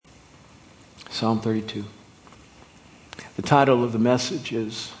Psalm 32. The title of the message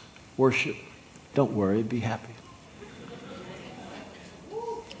is Worship. Don't worry, be happy.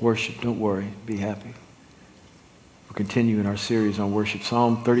 Worship, don't worry, be happy. We'll continue in our series on worship.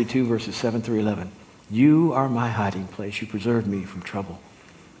 Psalm 32, verses 7 through 11. You are my hiding place. You preserve me from trouble.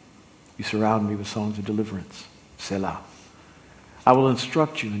 You surround me with songs of deliverance. Selah. I will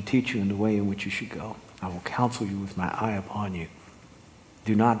instruct you and teach you in the way in which you should go. I will counsel you with my eye upon you.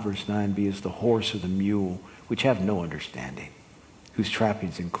 Do not, verse 9, be as the horse or the mule, which have no understanding, whose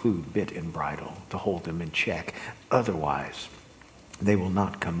trappings include bit and bridle to hold them in check. Otherwise, they will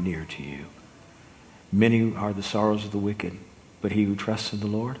not come near to you. Many are the sorrows of the wicked, but he who trusts in the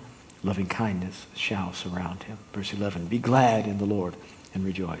Lord, loving kindness shall surround him. Verse 11, be glad in the Lord and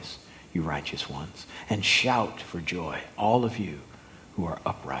rejoice, you righteous ones, and shout for joy, all of you who are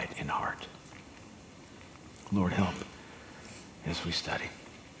upright in heart. Lord, help as we study.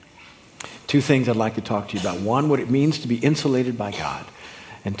 Two things I'd like to talk to you about. One, what it means to be insulated by God.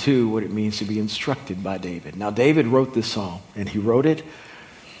 And two, what it means to be instructed by David. Now, David wrote this psalm, and he wrote it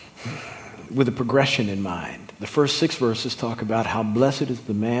with a progression in mind. The first 6 verses talk about how blessed is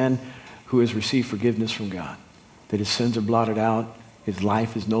the man who has received forgiveness from God, that his sins are blotted out, his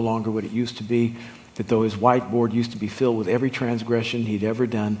life is no longer what it used to be, that though his whiteboard used to be filled with every transgression he'd ever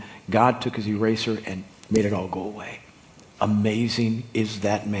done, God took his eraser and made it all go away. Amazing is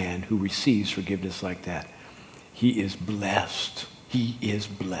that man who receives forgiveness like that. He is blessed. He is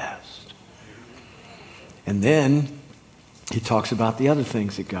blessed. And then he talks about the other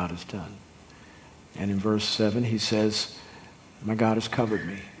things that God has done. And in verse 7 he says, my God has covered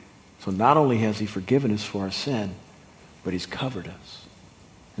me. So not only has he forgiven us for our sin, but he's covered us.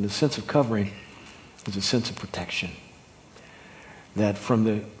 And the sense of covering is a sense of protection. That from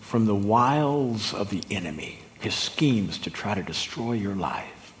the wiles of the enemy, his schemes to try to destroy your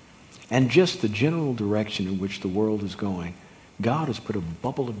life, and just the general direction in which the world is going, God has put a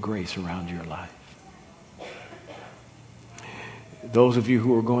bubble of grace around your life. Those of you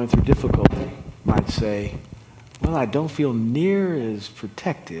who are going through difficulty might say, well, I don't feel near as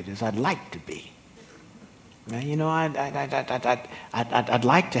protected as I'd like to be. You know, I'd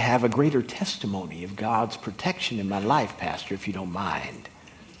like to have a greater testimony of God's protection in my life, Pastor, if you don't mind.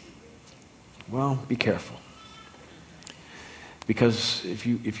 Well, be careful. Because if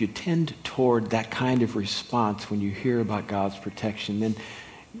you tend toward that kind of response when you hear about God's protection, then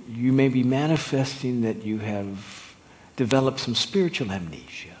you may be manifesting that you have developed some spiritual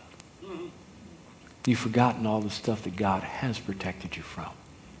amnesia. You've forgotten all the stuff that God has protected you from.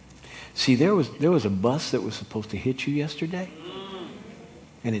 See, there was a bus that was supposed to hit you yesterday,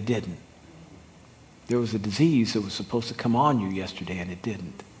 and it didn't. There was a disease that was supposed to come on you yesterday, and it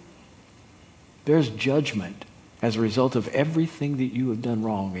didn't. There's judgment as a result of everything that you have done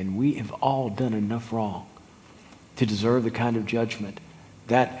wrong, and we have all done enough wrong to deserve the kind of judgment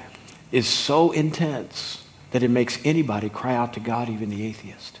that is so intense that it makes anybody cry out to God, even the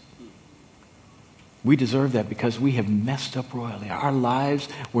atheist. We deserve that because we have messed up royally. Our lives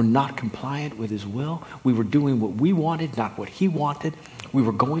were not compliant with his will. We were doing what we wanted, not what he wanted. We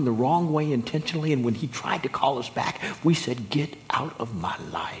were going the wrong way intentionally, and when he tried to call us back, we said, get out of my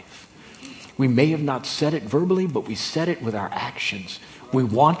life. We may have not said it verbally, but we said it with our actions. We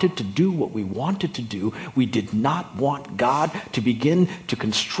wanted to do what we wanted to do. We did not want God to begin to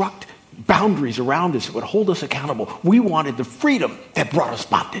construct boundaries around us that would hold us accountable. We wanted the freedom that brought us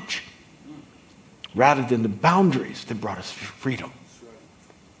bondage, rather than the boundaries that brought us freedom.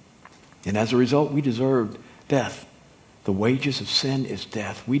 And as a result, we deserved death. The wages of sin is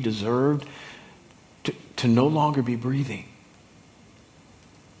death. We deserved to no longer be breathing.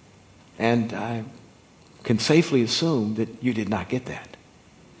 And I can safely assume that you did not get that.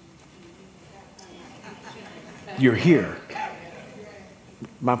 You're here.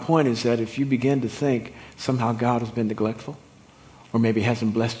 My point is that if you begin to think somehow God has been neglectful, or maybe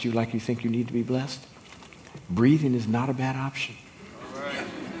hasn't blessed you like you think you need to be blessed, breathing is not a bad option.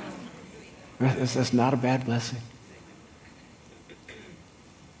 That's not a bad blessing.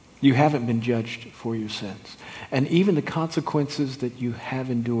 You haven't been judged for your sins. And even the consequences that you have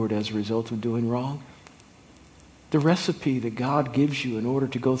endured as a result of doing wrong, the recipe that God gives you in order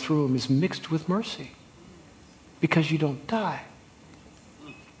to go through them is mixed with mercy, because you don't die.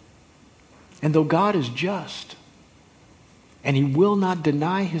 And though God is just, and he will not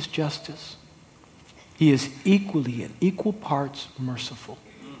deny his justice, he is equally in equal parts merciful.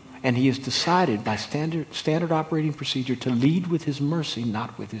 And he has decided by standard operating procedure to lead with his mercy,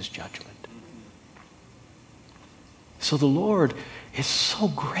 not with his judgment. So the Lord is so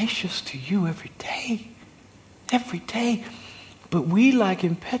gracious to you every day. Every day. But we, like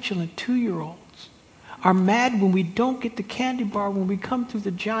impetulant 2-year-olds, are mad when we don't get the candy bar when we come through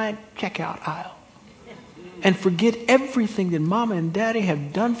the giant checkout aisle and forget everything that Mama and Daddy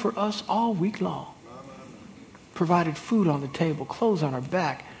have done for us all week long. Provided food on the table, clothes on our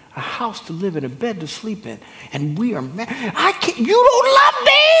back, a house to live in, a bed to sleep in, and we are mad. You don't love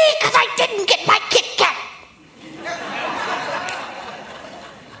me because I didn't get my Kit Kat.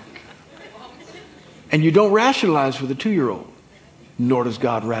 And you don't rationalize with a 2-year-old, nor does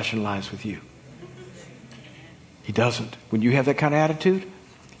God rationalize with you. He doesn't. When you have that kind of attitude,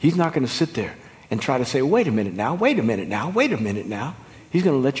 he's not going to sit there and try to say, wait a minute now, wait a minute now, wait a minute now. He's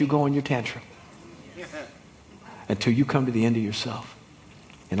going to let you go on your tantrum until you come to the end of yourself.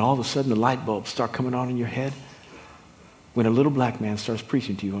 And all of a sudden the light bulbs start coming on in your head when a little black man starts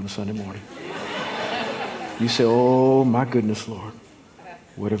preaching to you on a Sunday morning. You say, oh my goodness, Lord,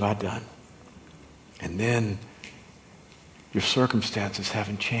 what have I done? And then your circumstances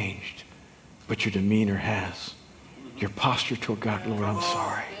haven't changed, but your demeanor has. Your posture toward God, Lord, I'm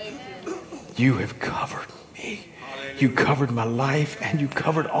sorry. You have covered me. You covered my life and you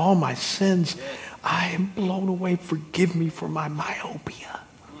covered all my sins. I am blown away. Forgive me for my myopia,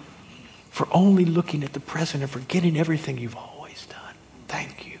 for only looking at the present and forgetting everything you've always done.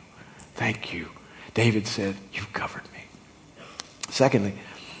 Thank you. Thank you. David said, you've covered me. Secondly,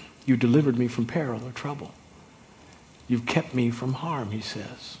 you delivered me from peril or trouble. You've kept me from harm, he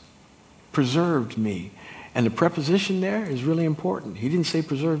says. Preserved me. And the preposition there is really important. He didn't say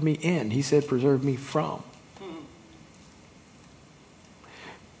preserve me in. He said preserve me from.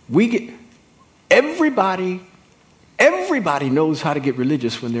 Everybody knows how to get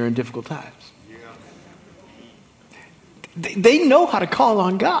religious when they're in difficult times. They know how to call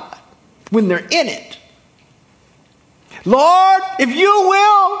on God when they're in it. Lord, if you'll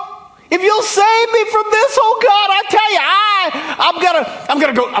save me from this, oh God, I tell you,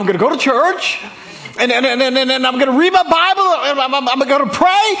 I'm gonna go to church, and I'm gonna read my Bible, I'm gonna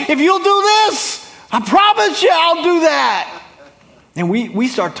pray. If you'll do this, I promise you, I'll do that. And we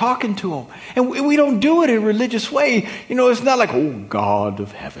start talking to him, and we don't do it in a religious way. You know, it's not like, oh God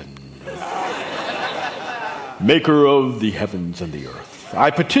of heaven, maker of the heavens and the earth, I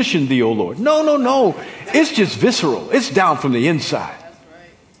petition thee, O Lord. No. It's just visceral. It's down from the inside. That's right.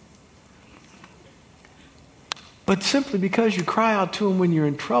 But simply because you cry out to him when you're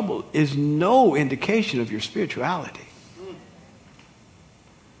in trouble is no indication of your spirituality.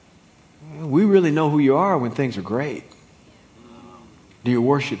 We really know who you are when things are great. Do you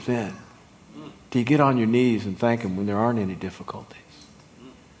worship then? Do you get on your knees and thank him when there aren't any difficulties?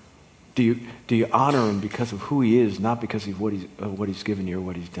 Do you honor him because of who he is, not because of what he's given you or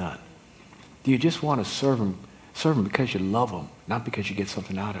what he's done? Do you just want to serve him because you love him, not because you get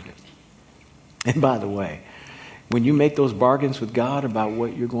something out of it? And by the way, when you make those bargains with God about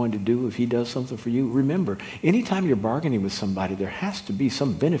what you're going to do if he does something for you, remember, anytime you're bargaining with somebody, there has to be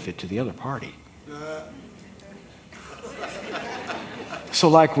some benefit to the other party. So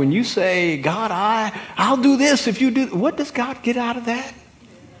like when you say, God, I'll do this if you do, what does God get out of that?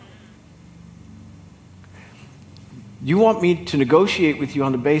 You want me to negotiate with you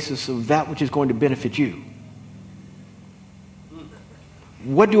on the basis of that which is going to benefit you.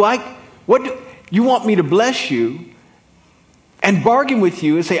 You want me to bless you and bargain with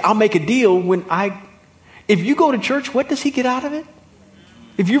you and say, I'll make a deal if you go to church, what does he get out of it?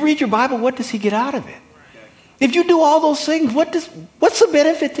 If you read your Bible, what does he get out of it? If you do all those things, what's the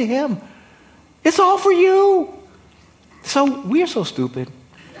benefit to him? It's all for you. So we are so stupid.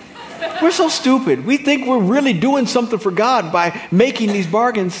 We're so stupid. We think we're really doing something for God by making these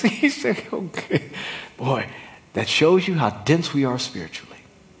bargains. He said, okay. Boy, that shows you how dense we are spiritually.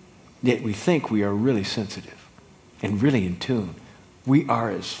 Yet we think we are really sensitive and really in tune. We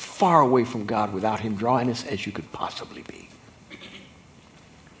are as far away from God without him drawing us as you could possibly be.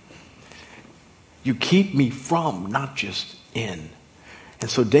 You keep me from, not just in. And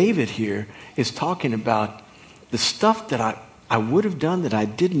so David here is talking about the stuff that I would have done that I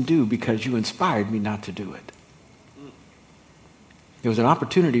didn't do because you inspired me not to do it. There was an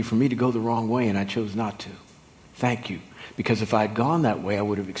opportunity for me to go the wrong way and I chose not to. Thank you. Because if I had gone that way, I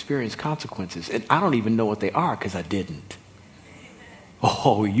would have experienced consequences. And I don't even know what they are because I didn't.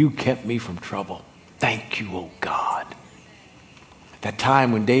 Oh, you kept me from trouble. Thank you, oh God. That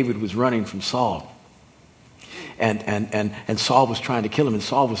time when David was running from Saul. and Saul was trying to kill him, and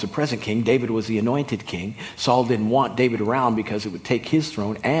Saul was the present king. David was the anointed king. Saul didn't want David around because it would take his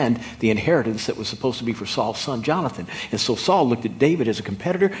throne and the inheritance that was supposed to be for Saul's son, Jonathan. And so Saul looked at David as a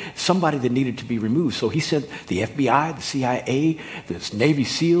competitor, somebody that needed to be removed. So he sent the FBI, the CIA, the Navy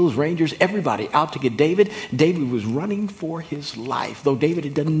SEALs, Rangers, everybody out to get David. David was running for his life, though David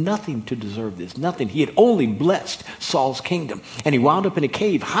had done nothing to deserve this, nothing. He had only blessed Saul's kingdom. And he wound up in a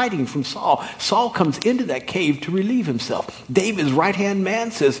cave hiding from Saul. Saul comes into that cave to relieve himself. David's right-hand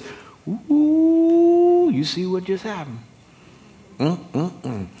man says, ooh, you see what just happened?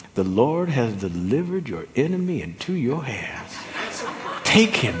 The Lord has delivered your enemy into your hands.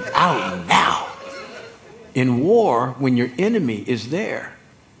 Take him out now. In war, when your enemy is there,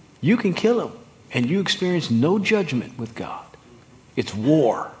 you can kill him, and you experience no judgment with God. It's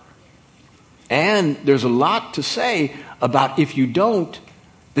war. And there's a lot to say about if you don't,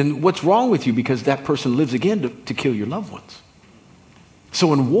 then what's wrong with you, because that person lives again to kill your loved ones.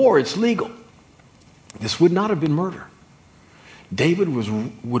 So in war, it's legal. This would not have been murder. David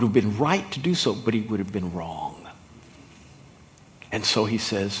would have been right to do so, but he would have been wrong. And so he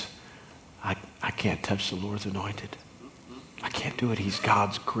says, I can't touch the Lord's anointed. I can't do it. He's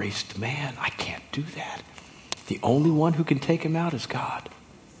God's graced man. I can't do that. The only one who can take him out is God,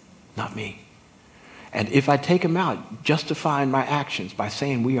 not me. And if I take him out, justifying my actions by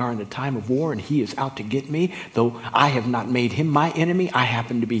saying we are in a time of war and he is out to get me, though I have not made him my enemy, I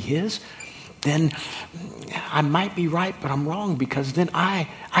happen to be his, then I might be right, but I'm wrong, because then I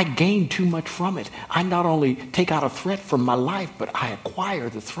gain too much from it. I not only take out a threat from my life, but I acquire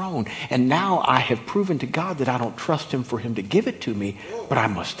the throne. And now I have proven to God that I don't trust him for him to give it to me, but I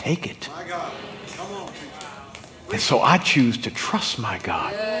must take it. And so I choose to trust my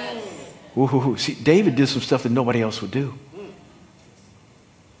God. Ooh, see, David did some stuff that nobody else would do.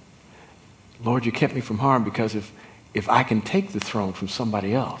 Lord, you kept me from harm, because if I can take the throne from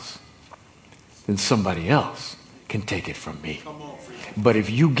somebody else, then somebody else can take it from me. But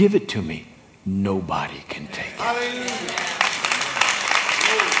if you give it to me, nobody can take it.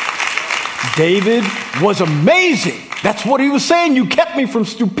 David was amazing. That's what he was saying. You kept me from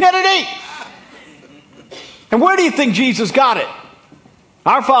stupidity. And where do you think Jesus got it?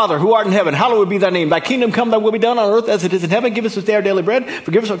 Our Father, who art in heaven, hallowed be thy name. Thy kingdom come, thy will be done on earth as it is in heaven. Give us this day our daily bread.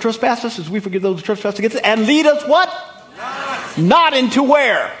 Forgive us our trespasses as we forgive those who trespass against us. And lead us what? Not into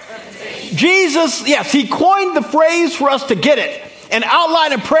where? Jesus, yes, he coined the phrase for us to get it. An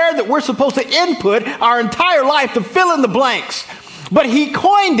outline of prayer that we're supposed to input our entire life to fill in the blanks. But he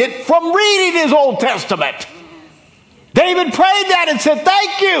coined it from reading his Old Testament. David prayed that and said,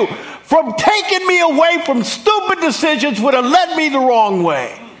 thank you for taking me away from stupid decisions would have led me the wrong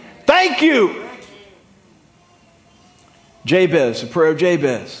way. Thank you. Jabez, the prayer of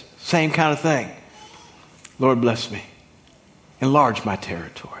Jabez, same kind of thing. Lord, bless me. Enlarge my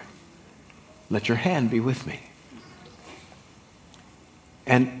territory. Let your hand be with me.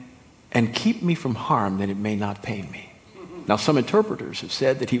 And keep me from harm that it may not pain me. Now, some interpreters have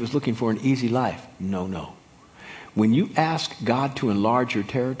said that he was looking for an easy life. No. When you ask God to enlarge your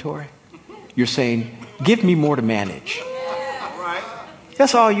territory, you're saying, give me more to manage.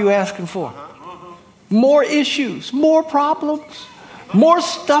 That's all you're asking for. More issues, more problems, more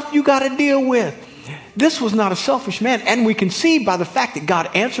stuff you got to deal with. This was not a selfish man. And we can see by the fact that God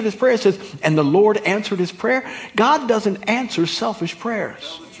answered his prayer. It says, and the Lord answered his prayer. God doesn't answer selfish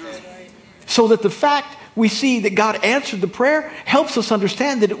prayers. So that the fact we see that God answered the prayer helps us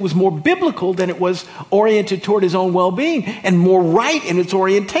understand that it was more biblical than it was oriented toward his own well-being, and more right in its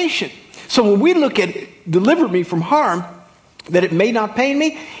orientation. So when we look at deliver me from harm, that it may not pain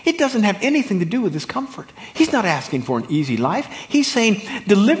me, it doesn't have anything to do with his comfort. He's not asking for an easy life. He's saying,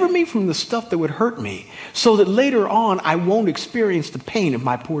 deliver me from the stuff that would hurt me so that later on I won't experience the pain of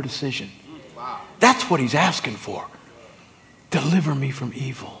my poor decision. Wow. That's what he's asking for. Deliver me from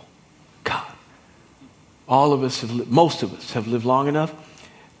evil. God. All of us, most of us have lived long enough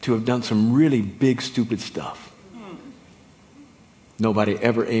to have done some really big, stupid stuff. Nobody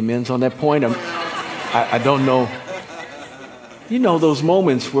ever amens on that point. I don't know. You know those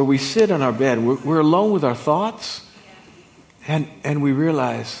moments where we sit on our bed, we're alone with our thoughts, and we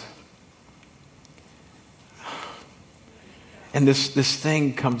realize, and this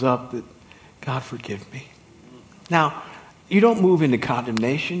thing comes up that, God forgive me. Now, you don't move into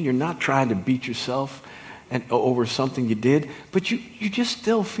condemnation. You're not trying to beat yourself over something you did, but you just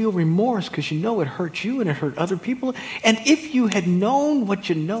still feel remorse because you know it hurt you and it hurt other people. And if you had known what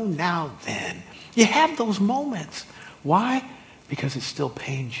you know now then, you have those moments. Why? Because it still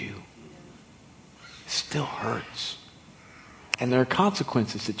pains you. It still hurts. And there are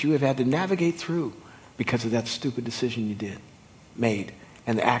consequences that you have had to navigate through because of that stupid decision you made,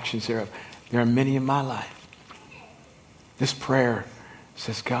 and the actions thereof. There are many in my life. This prayer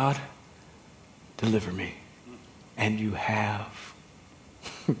says, God, deliver me. And you have.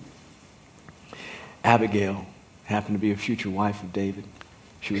 Abigail happened to be a future wife of David.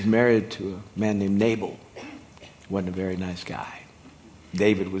 She was married to a man named Nabal. Wasn't a very nice guy.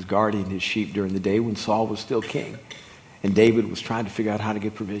 David was guarding his sheep during the day when Saul was still king. And David was trying to figure out how to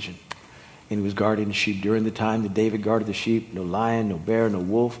get provision. And he was guarding the sheep. During the time that David guarded the sheep, no lion, no bear, no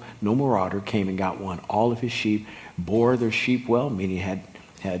wolf, no marauder came and got one. All of his sheep bore their sheep well, meaning had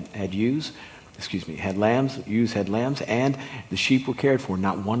lambs, ewes had lambs, and the sheep were cared for.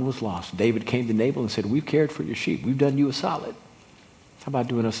 Not one was lost. David came to Nabal and said, we've cared for your sheep. We've done you a solid. How about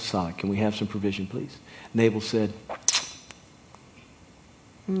doing us a solid? Can we have some provision, please? Nabal said,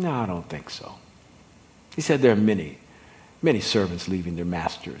 no, I don't think so. He said, there are many servants leaving their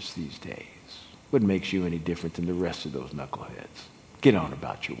masters these days. What makes you any different than the rest of those knuckleheads? Get on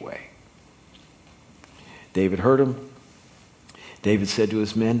about your way. David heard him. David said to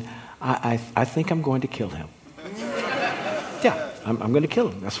his men, I think I'm going to kill him. Yeah, I'm going to kill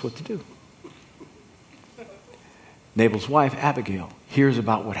him. That's what to do. Nabal's wife, Abigail, hears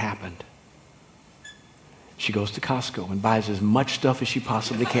about what happened. She goes to Costco and buys as much stuff as she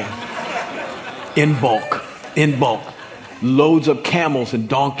possibly can. In bulk. Loads up camels and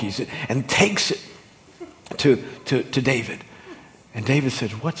donkeys and takes it to David. And David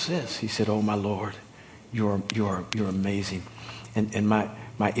said, what's this? He said, oh, my Lord, you're amazing. And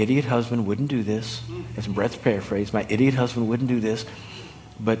my idiot husband wouldn't do this. As Brett's paraphrase, my idiot husband wouldn't do this.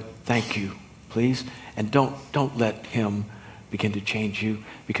 But thank you, please. And don't let him begin to change you,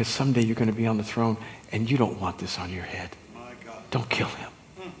 because someday you're going to be on the throne and you don't want this on your head. Don't kill him.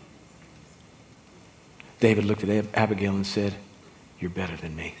 David looked at Abigail and said, you're better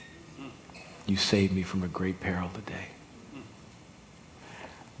than me. You saved me from a great peril today.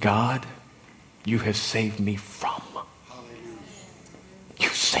 God, you have saved me from. You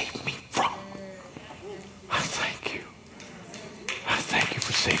saved me from. I thank you. I thank you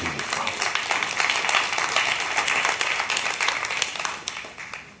for saving me from.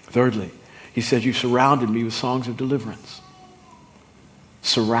 Thirdly, he says, you surrounded me with songs of deliverance.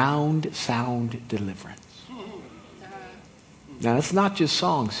 Surround sound deliverance. Now, it's not just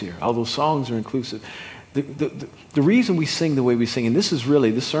songs here, although songs are inclusive. The reason we sing the way we sing, and this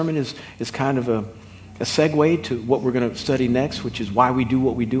sermon is kind of a segue to what we're going to study next, which is why we do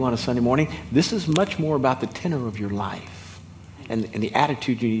what we do on a Sunday morning. This is much more about the tenor of your life and the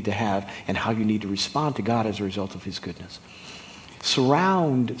attitude you need to have and how you need to respond to God as a result of his goodness.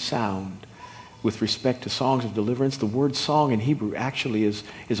 Surround sound with respect to songs of deliverance. The word song in Hebrew actually is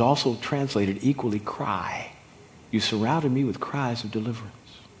also translated equally cry. You surrounded me with cries of deliverance.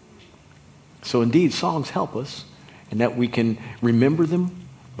 So indeed, songs help us, and that we can remember them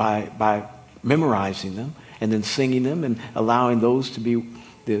by memorizing them and then singing them and allowing those to be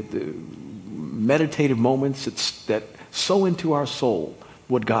the meditative moments that sow into our soul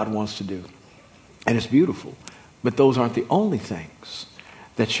what God wants to do. And it's beautiful. But those aren't the only things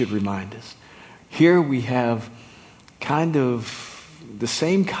that should remind us. Here we have kind of the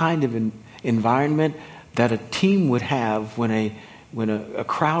same kind of environment that a team would have when a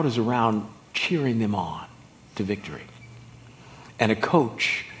crowd is around cheering them on to victory. And a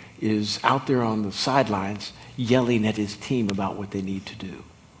coach is out there on the sidelines yelling at his team about what they need to do.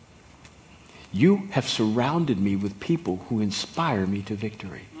 You have surrounded me with people who inspire me to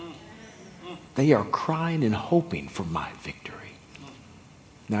victory. They are crying and hoping for my victory.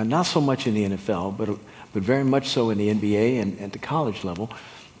 Now, not so much in the NFL, but very much so in the NBA and at the college level.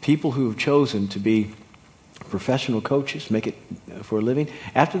 People who have chosen to be professional coaches, make it for a living,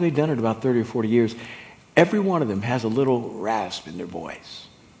 after they've done it about 30 or 40 years, every one of them has a little rasp in their voice.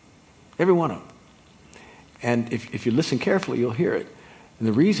 Every one of them. And if you listen carefully, you'll hear it. And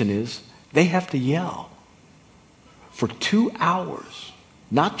the reason is they have to yell for 2 hours,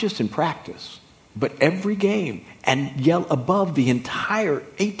 not just in practice, but every game, and yell above the entire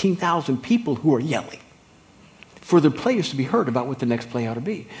 18,000 people who are yelling for their players to be heard about what the next play ought to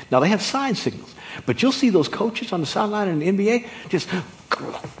be. Now, they have sign signals, but you'll see those coaches on the sideline in the NBA just,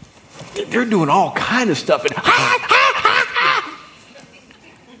 they're doing all kind of stuff and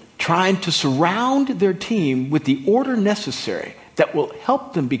trying to surround their team with the order necessary that will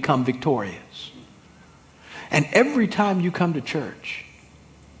help them become victorious. And every time you come to church,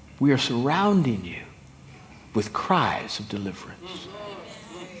 we are surrounding you with cries of deliverance,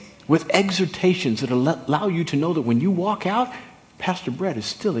 with exhortations that allow you to know that when you walk out, Pastor Brett is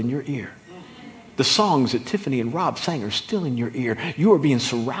still in your ear. The songs that Tiffany and Rob sang are still in your ear. You are being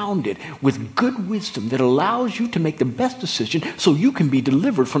surrounded with good wisdom that allows you to make the best decision so you can be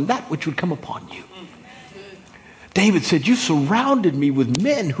delivered from that which would come upon you. David said, you surrounded me with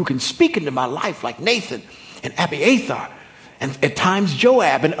men who can speak into my life like Nathan and Abiathar and at times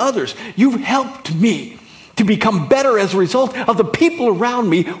Joab and others. You've helped me to become better as a result of the people around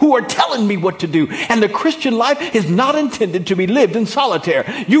me who are telling me what to do. And the Christian life is not intended to be lived in solitaire.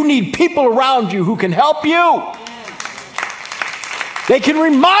 You need people around you who can help you. They can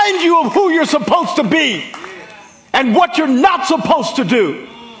remind you of who you're supposed to be and what you're not supposed to do.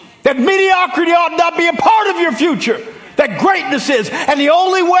 That mediocrity ought not be a part of your future. That greatness is. And the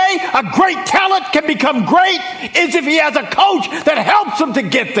only way a great talent can become great is if he has a coach that helps him to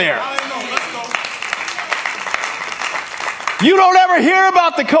get there. You don't ever hear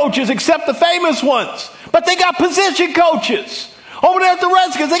about the coaches except the famous ones. But they got position coaches. Over there at the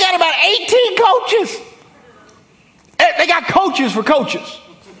Redskins, they got about 18 coaches. They got coaches for coaches.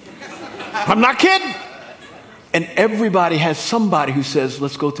 I'm not kidding. And everybody has somebody who says,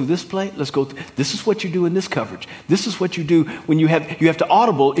 let's go through this play. This is what you do in this coverage. This is what you do when you have to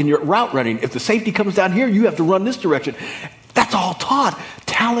audible in your route running. If the safety comes down here, you have to run this direction. That's all taught.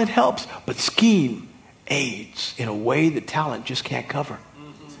 Talent helps, but scheme aids in a way that talent just can't cover.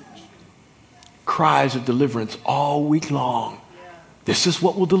 Cries of deliverance all week long. This is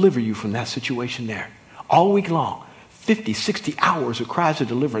what will deliver you from that situation there. All week long. 50, 60 hours of cries of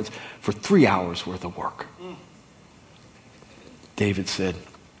deliverance for 3 hours worth of work. David said,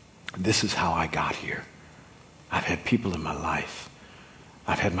 this is how I got here. I've had people in my life.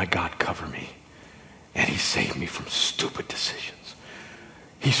 I've had my God cover me. And he saved me from stupid decisions.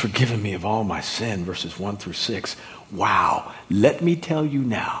 He's forgiven me of all my sin, verses 1 through 6. Wow. Let me tell you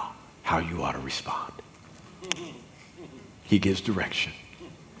now how you ought to respond. He gives direction.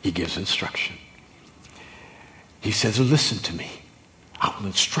 He gives instruction. He says, listen to me. I will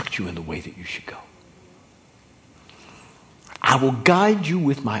instruct you in the way that you should go. I will guide you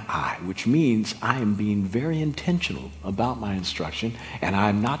with my eye, which means I am being very intentional about my instruction, and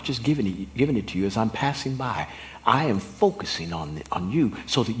I'm not just giving it to you as I'm passing by. I am focusing on you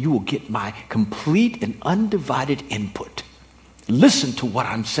so that you will get my complete and undivided input. Listen to what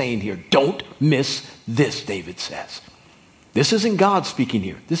I'm saying here. Don't miss this, David says. This isn't God speaking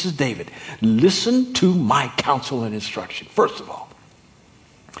here. This is David. Listen to my counsel and instruction. First of all,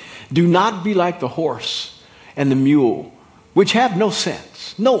 do not be like the horse and the mule, which have no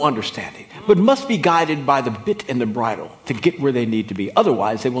sense, no understanding, but must be guided by the bit and the bridle to get where they need to be.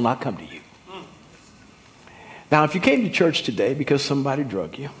 Otherwise, they will not come to you. Now, if you came to church today because somebody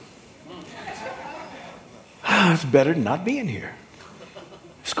drug you, it's better than not being here.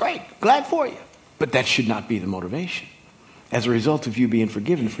 It's great. Glad for you. But that should not be the motivation. As a result of you being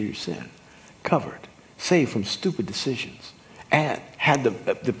forgiven for your sin, covered, saved from stupid decisions, and had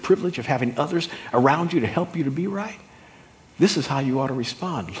the privilege of having others around you to help you to be right, this is how you ought to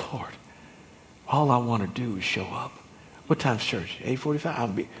respond. Lord, all I want to do is show up. What time's church? 8:45? I'll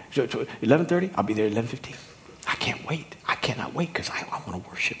be 11:30? I'll be there at 11:15. I can't wait. I cannot wait because I want to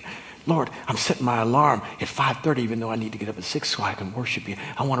worship. Lord, I'm setting my alarm at 5:30 even though I need to get up at 6 so I can worship you.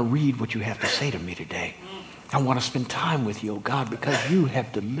 I want to read what you have to say to me today. I want to spend time with you, oh God, because you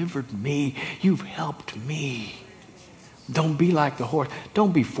have delivered me. You've helped me. Don't be like the horse.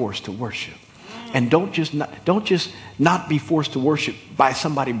 Don't be forced to worship. And don't just not be forced to worship by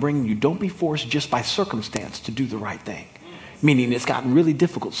somebody bringing you. Don't be forced just by circumstance to do the right thing. Meaning it's gotten really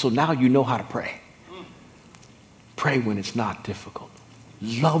difficult, so now you know how to pray. Pray when it's not difficult.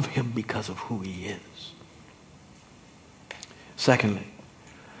 Love him because of who he is. Secondly,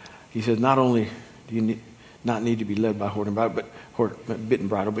 he says not only do you not need to be led by bit and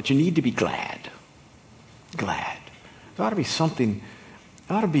bridle, but you need to be glad. Glad. There ought to be something.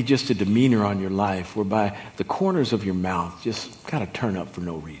 It ought to be just a demeanor on your life whereby the corners of your mouth just kind of turn up for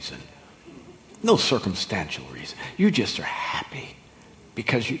no reason. No circumstantial reason. You just are happy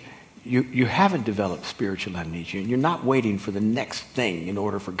because you haven't developed spiritual amnesia and you're not waiting for the next thing in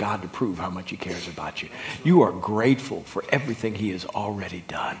order for God to prove how much he cares about you. You are grateful for everything he has already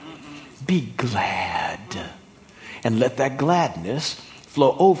done. Be glad and let that gladness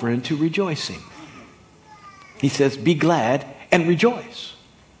flow over into rejoicing. He says, be glad and rejoice.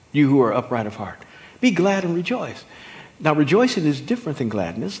 You who are upright of heart, be glad and rejoice. Now, rejoicing is different than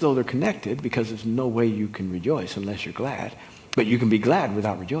gladness, though they're connected because there's no way you can rejoice unless you're glad. But you can be glad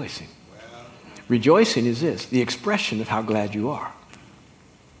without rejoicing. Rejoicing is this, the expression of how glad you are.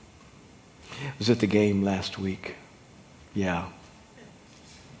 I was at the game last week. Yeah.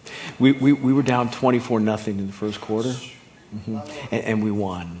 We were down 24-0 in the first quarter. Mm-hmm. And we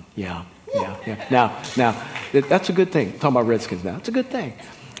won. Yeah. Yeah. Now, that's a good thing. Talking about Redskins now. It's a good thing.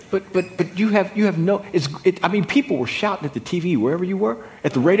 But you have no, people were shouting at the TV, wherever you were,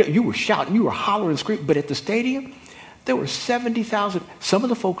 at the radio, you were shouting, you were hollering and screaming, but at the stadium, there were 70,000. Some of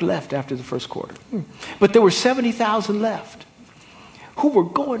the folk left after the first quarter. But there were 70,000 left who were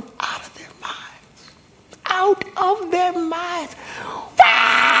going out of their minds. Out of their minds.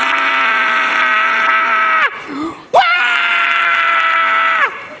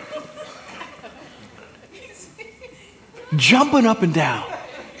 Jumping up and down.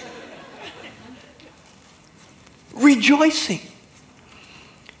 Rejoicing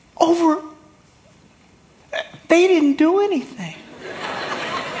over. They didn't do anything.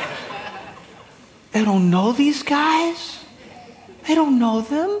 They don't know these guys. They don't know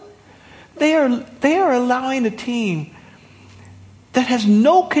them. They are allowing a team that has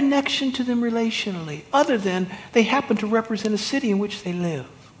no connection to them relationally, other than they happen to represent a city in which they live.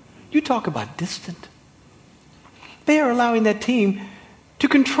 You talk about distant. They are allowing that team to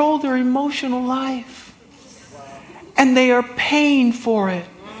control their emotional life. And they are paying for it.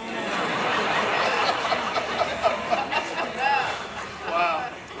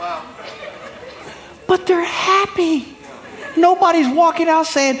 But they're happy. Nobody's walking out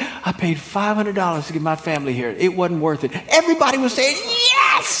saying, I paid $500 to get my family here. It wasn't worth it. Everybody was saying,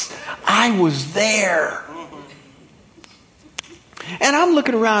 yes, I was there. And I'm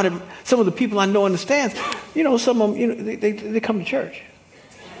looking around at some of the people I know in the stands. You know, some of them, they come to church.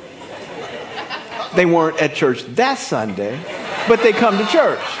 They weren't at church that Sunday, but they come to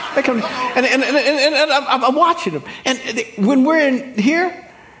church. They come, and I'm watching them. And when we're in here,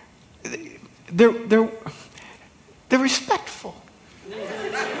 they're respectful,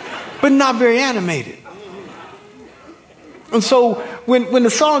 but not very animated. And so when the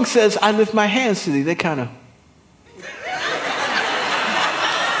song says, I lift my hands to thee, they kind of.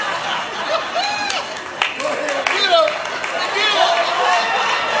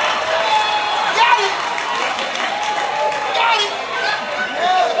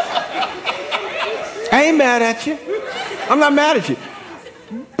 I ain't mad at you. I'm not mad at you.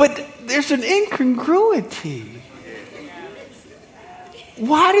 But there's an incongruity.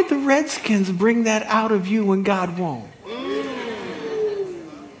 Why did the Redskins bring that out of you when God won't?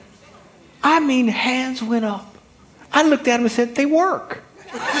 I mean, hands went up. I looked at them and said, they work.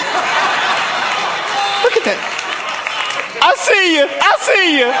 Look at that. I see you. I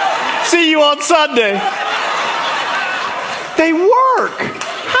see you. See you on Sunday. They work.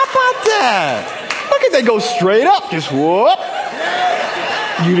 How about that? Look at, they go straight up. Just whoop.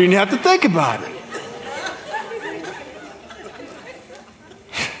 You didn't have to think about it.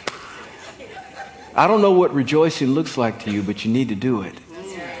 I don't know what rejoicing looks like to you, but you need to do it.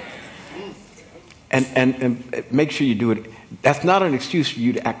 And make sure you do it. That's not an excuse for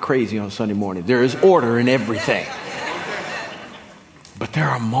you to act crazy on Sunday morning. There is order in everything. But there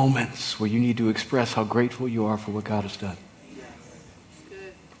are moments where you need to express how grateful you are for what God has done.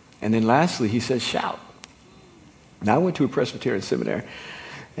 And then lastly, he says, shout. Now, I went to a Presbyterian seminary,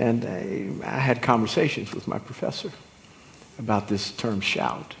 and I had conversations with my professor about this term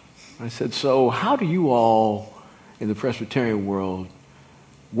shout. I said, so how do you all in the Presbyterian world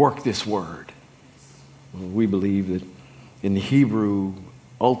work this word? Well, we believe that in the Hebrew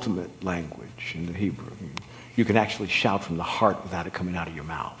ultimate language, in the Hebrew, you can actually shout from the heart without it coming out of your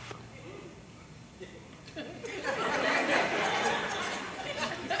mouth.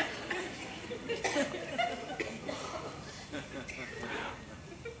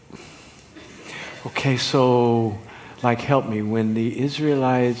 Okay, so, like, help me. When the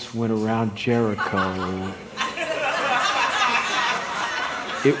Israelites went around Jericho,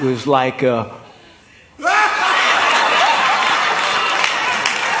 it was like a...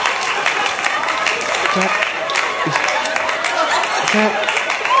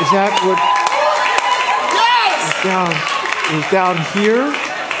 Is that what... It was down here?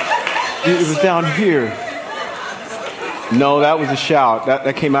 It was down here. No, that was a shout.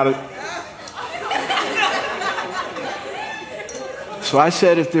 That came out of... So I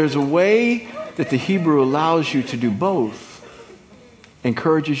said, if there's a way that the Hebrew allows you to do both,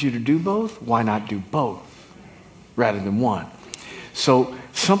 encourages you to do both, why not do both rather than one? So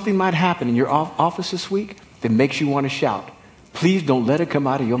something might happen in your office this week that makes you want to shout. Please don't let it come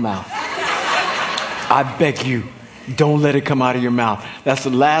out of your mouth. I beg you, don't let it come out of your mouth. That's the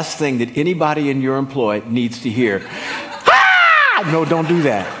last thing that anybody in your employ needs to hear. Ah! No, don't do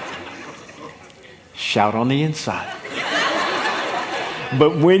that. Shout on the inside.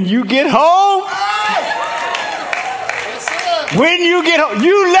 But when you get home,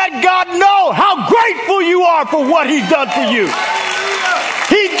 you let God know how grateful you are for what he's done for you.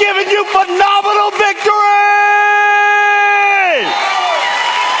 He given you phenomenal victory.